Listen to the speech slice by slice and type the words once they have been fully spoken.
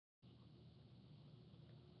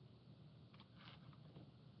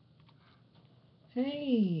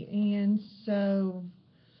Hey, and so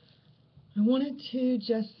I wanted to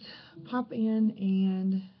just pop in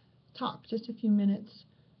and talk just a few minutes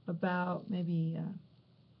about maybe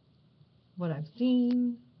what I've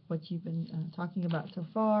seen, what you've been talking about so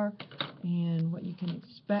far, and what you can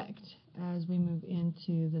expect as we move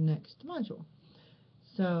into the next module.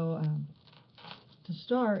 So, to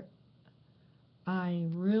start, I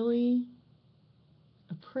really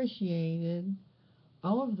appreciated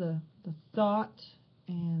all of the thought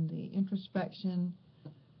and the introspection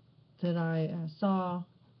that I saw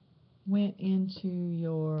went into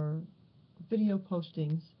your video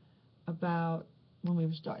postings about when we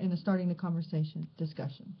were starting the conversation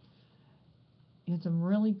discussion. You had some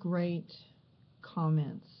really great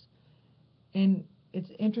comments, and it's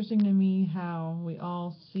interesting to me how we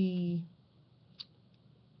all see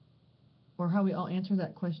or how we all answer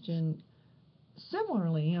that question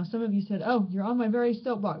similarly. Some of you said, "Oh, you're on my very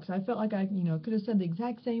soapbox." I felt like I, could have said the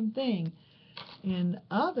exact same thing, and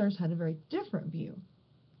others had a very different view.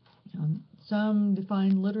 Some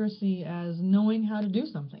define literacy as knowing how to do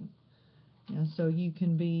something. So you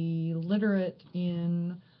can be literate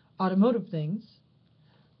in automotive things,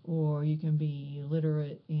 or you can be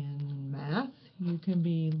literate in math, you can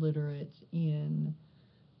be literate in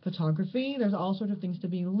photography. There's all sorts of things to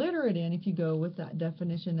be literate in if you go with that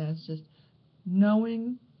definition as just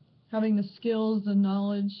knowing, having the skills, the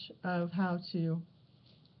knowledge of how to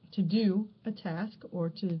do a task or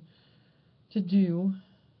to do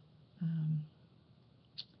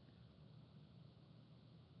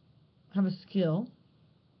have a skill,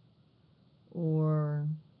 or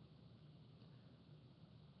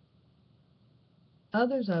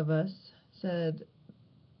others of us said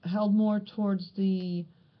held more towards the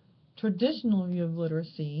traditional view of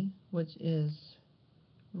literacy, which is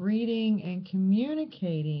reading and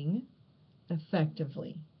communicating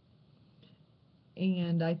effectively.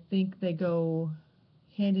 And I think they go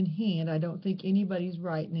hand in hand. I don't think anybody's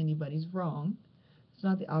right and anybody's wrong. It's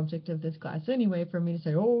not the object of this class anyway for me to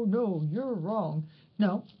say, "Oh, no, you're wrong."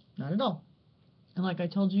 No, not at all. And like I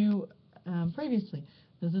told you previously,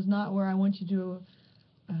 this is not where I want you to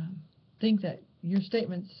think that your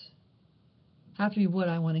statements have to be what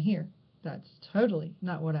I want to hear. That's totally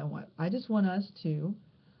not what I want. I just want us to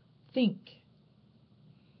think.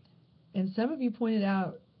 And some of you pointed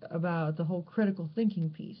out about the whole critical thinking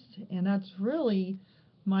piece, and that's really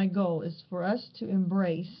my goal, is for us to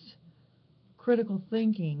embrace critical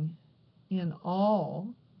thinking in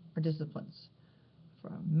all our disciplines,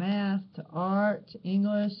 from math to art to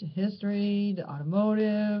English to history to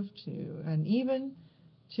automotive and even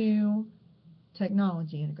to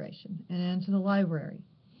technology integration and to the library.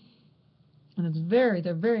 And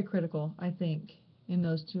they're very critical, I think, in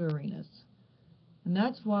those two arenas. And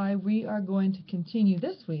that's why we are going to continue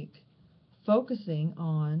this week focusing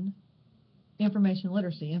on information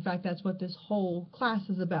literacy. In fact, that's what this whole class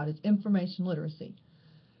is about, is information literacy.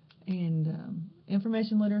 And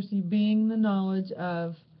information literacy being the knowledge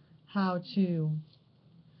of how to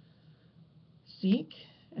seek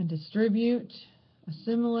and distribute,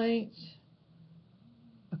 assimilate,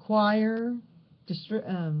 acquire, I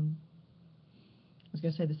was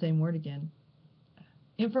going to say the same word again,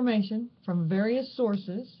 information from various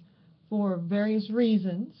sources for various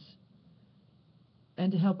reasons,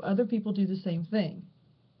 and to help other people do the same thing.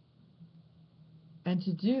 And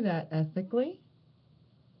to do that ethically,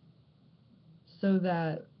 so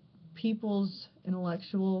that people's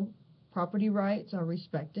intellectual property rights are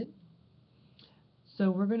respected. So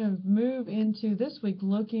we're going to move into this week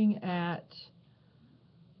looking at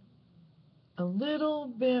a little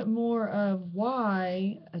bit more of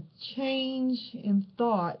why a change in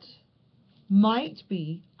thought might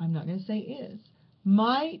be, I'm not going to say is,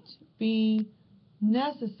 might be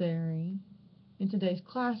necessary in today's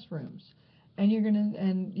classrooms. And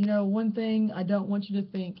one thing I don't want you to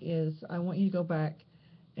think is I want you to go back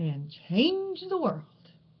and change the world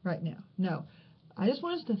right now. No, I just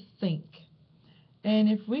want us to think. And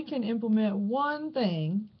if we can implement one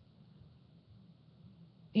thing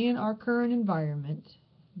in our current environment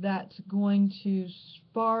that's going to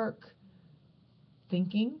spark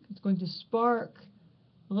thinking, it's going to spark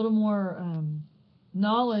a little more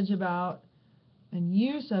knowledge about and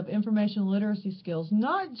use of information literacy skills,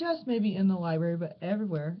 not just maybe in the library, but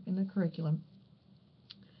everywhere in the curriculum,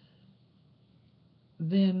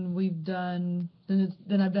 then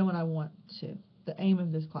I've done what I want to, the aim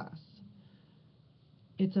of this class.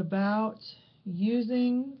 It's about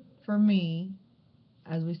using, for me,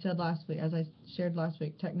 as we said last week, as I shared last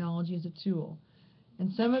week, technology as a tool.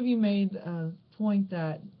 And some of you made a point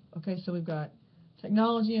that, okay, so we've got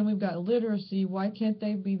technology and we've got literacy, why can't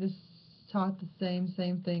they be the taught the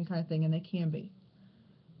same thing kind of thing, and they can be.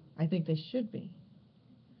 I think they should be.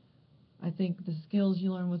 I think the skills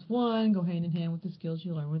you learn with one go hand in hand with the skills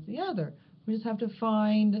you learn with the other. We just have to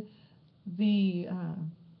find the,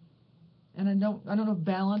 and I don't know if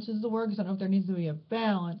balance is the word, because I don't know if there needs to be a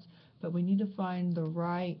balance, but we need to find the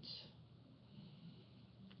right,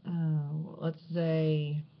 let's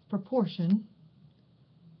say, proportion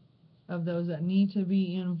of those that need to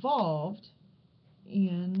be involved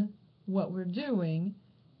in what we're doing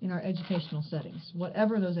in our educational settings,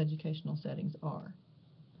 whatever those educational settings are.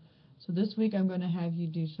 So this week I'm going to have you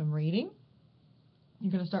do some reading.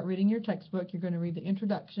 You're going to start reading your textbook. You're going to read the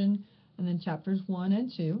introduction and then chapters 1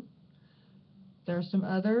 and 2. There are some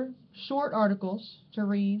other short articles to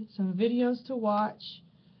read, some videos to watch,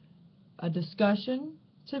 a discussion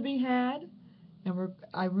to be had, and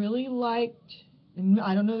I really liked, and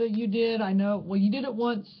I don't know that you did, I know, well, you did it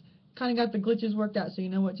once, kind of got the glitches worked out so you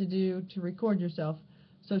know what to do to record yourself,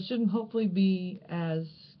 so it shouldn't hopefully be as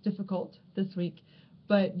difficult this week,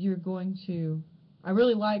 but you're going to, I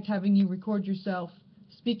really liked having you record yourself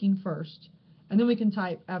speaking first, and then we can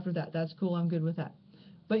type after that. That's cool, I'm good with that.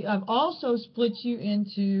 But I've also split you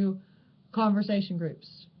into conversation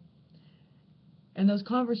groups. And those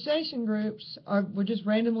conversation groups were just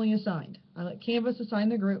randomly assigned. I let Canvas assign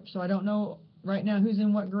the group, so I don't know right now who's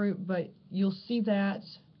in what group, but you'll see that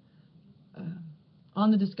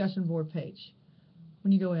on the discussion board page.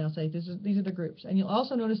 When you go in, I'll say these are the groups. And you'll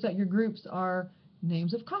also notice that your groups are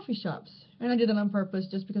names of coffee shops. And I did that on purpose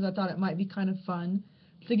just because I thought it might be kind of fun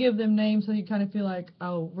to give them names so you kind of feel like,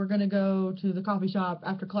 oh, we're going to go to the coffee shop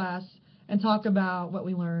after class and talk about what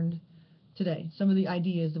we learned today, some of the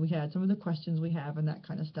ideas that we had, some of the questions we have, and that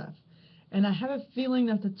kind of stuff. And I have a feeling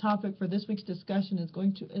that the topic for this week's discussion is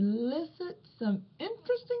going to elicit some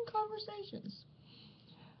interesting conversations.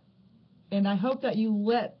 And I hope that you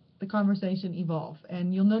let the conversation evolve.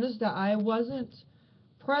 And you'll notice that I wasn't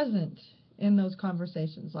present in those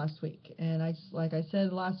conversations last week. And like I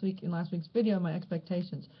said last week in last week's video, my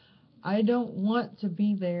expectations, I don't want to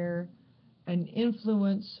be there and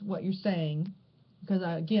influence what you're saying, because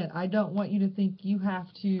again, I don't want you to think you have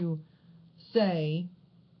to say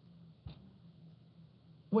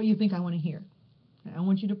what you think I want to hear. I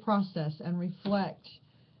want you to process and reflect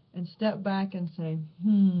and step back and say, I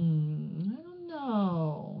don't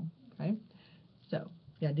know. Okay? So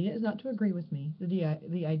the idea is not to agree with me.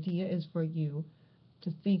 The idea is for you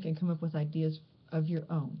to think and come up with ideas of your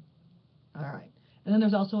own. All right. And then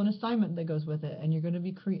there's also an assignment that goes with it, and you're going to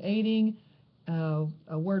be creating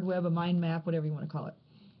a word web, a mind map, whatever you want to call it.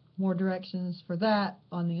 More directions for that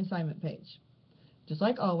on the assignment page. Just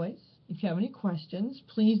like always, if you have any questions,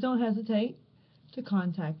 please don't hesitate to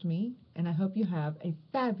contact me, and I hope you have a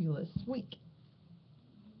fabulous week.